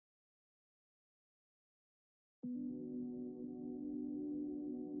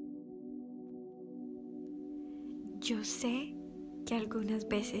Yo sé que algunas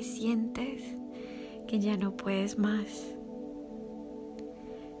veces sientes que ya no puedes más.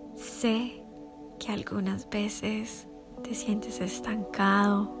 Sé que algunas veces te sientes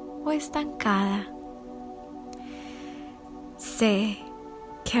estancado o estancada. Sé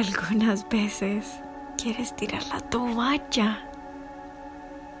que algunas veces quieres tirar la toalla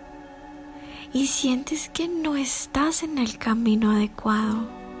y sientes que no estás en el camino adecuado.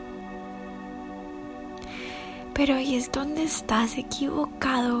 Pero ahí es donde estás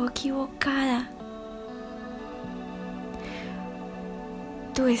equivocado o equivocada.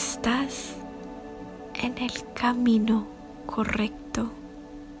 Tú estás en el camino correcto.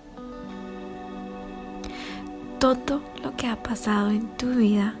 Todo lo que ha pasado en tu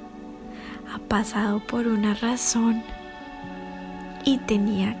vida ha pasado por una razón y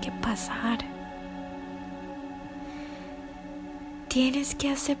tenía que pasar. Tienes que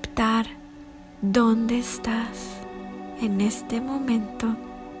aceptar dónde estás en este momento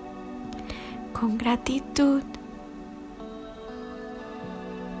con gratitud.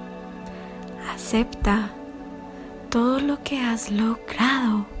 Acepta todo lo que has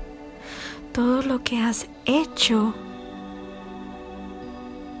logrado, todo lo que has hecho.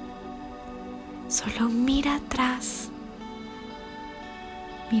 Solo mira atrás.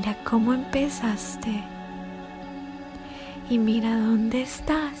 Mira cómo empezaste y mira dónde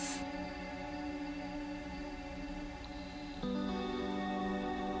estás.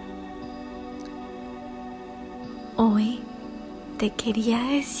 Hoy te quería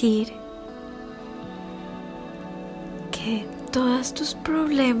decir que todos tus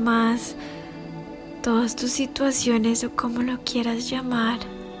problemas, todas tus situaciones o como lo quieras llamar,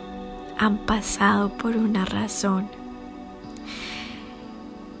 han pasado por una razón.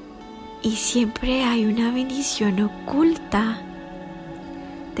 Y siempre hay una bendición oculta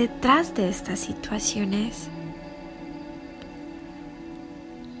detrás de estas situaciones.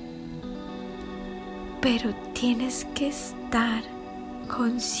 Pero tienes que estar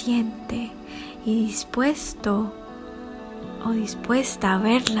consciente y dispuesto o dispuesta a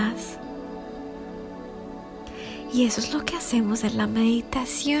verlas. Y eso es lo que hacemos en la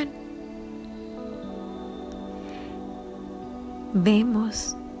meditación.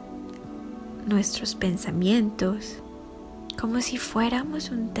 Vemos nuestros pensamientos como si fuéramos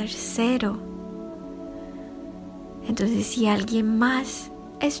un tercero. Entonces, si alguien más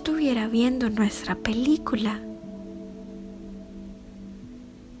estuviera viendo nuestra película,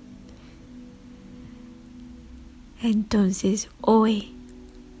 entonces hoy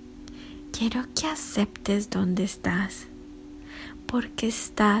quiero que aceptes dónde estás, porque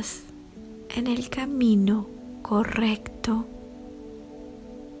estás en el camino correcto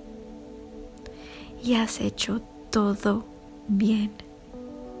y has hecho todo bien.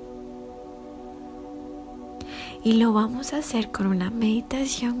 Y lo vamos a hacer con una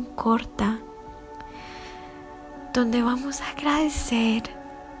meditación corta, donde vamos a agradecer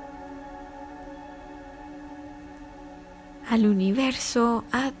al universo,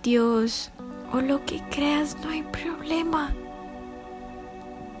 a Dios o lo que creas, no hay problema.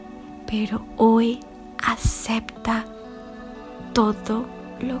 Pero hoy acepta todo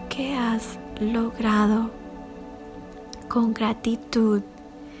lo que has logrado con gratitud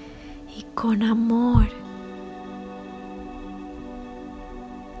y con amor.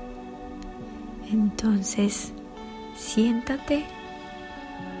 Entonces, siéntate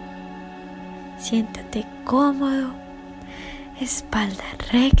cómodo, espalda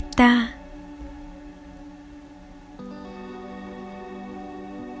recta.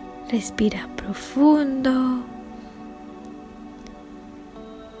 Respira profundo.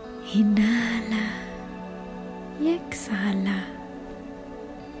 Inhala y exhala.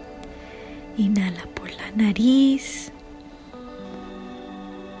 Inhala por la nariz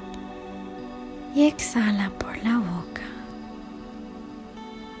y exhala por la boca.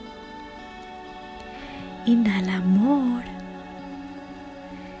 Inhala amor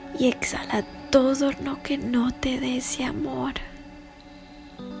y exhala todo lo que no te dé ese amor.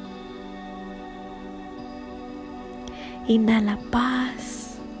 Inhala paz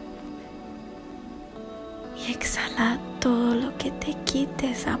y exhala todo lo que te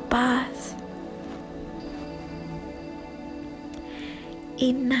quite esa paz.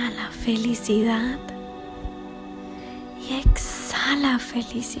 Inhala felicidad y exhala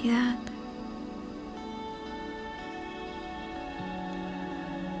felicidad.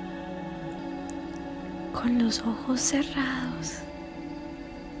 Con los ojos cerrados,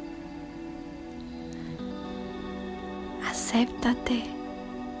 acéptate,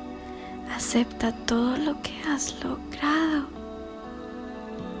 Acepta todo lo que has logrado.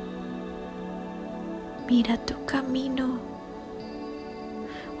 Mira tu camino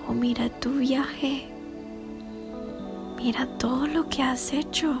o mira tu viaje. Mira todo lo que has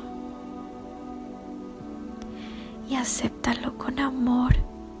hecho y acéptalo con amor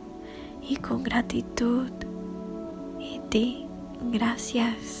y con gratitud y di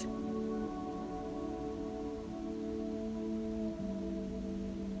gracias.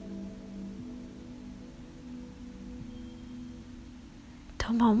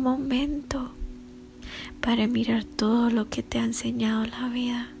 Toma un momento para mirar todo lo que te ha enseñado la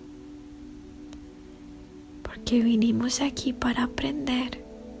vida, porque vinimos aquí para aprender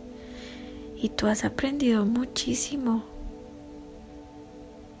y tú has aprendido muchísimo.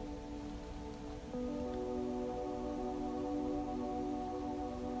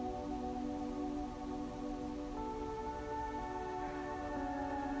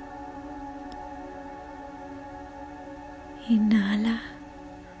 Inhala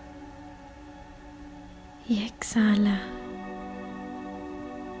y exhala.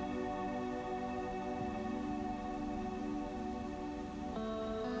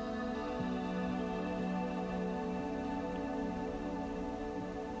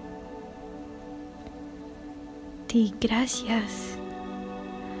 Di gracias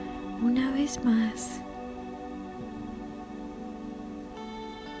una vez más.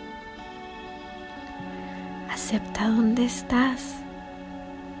 Acepta dónde estás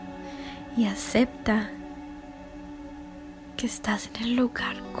y acepta que estás en el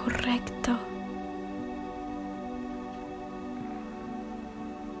lugar correcto.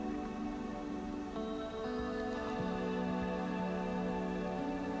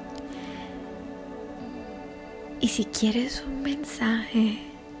 Y si quieres un mensaje,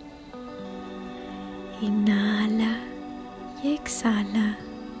 inhala y exhala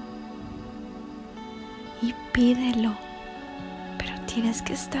y pídelo, pero tienes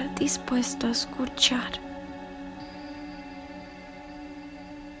que estar dispuesto a escuchar.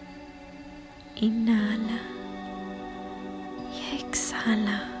 Inhala y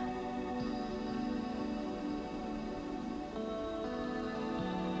exhala.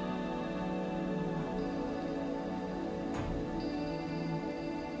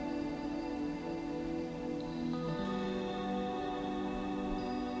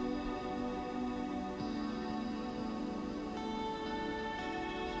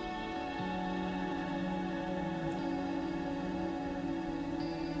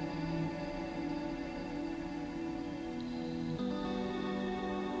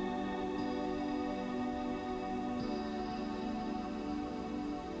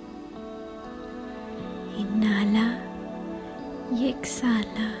 Inhala y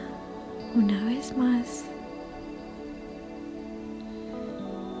exhala una vez más.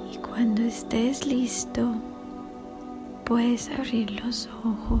 Y cuando estés listo, puedes abrir los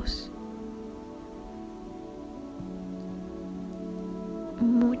ojos.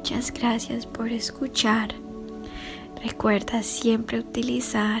 Muchas gracias por escuchar. Recuerda siempre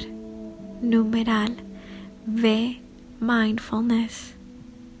utilizar numeral V Mindfulness.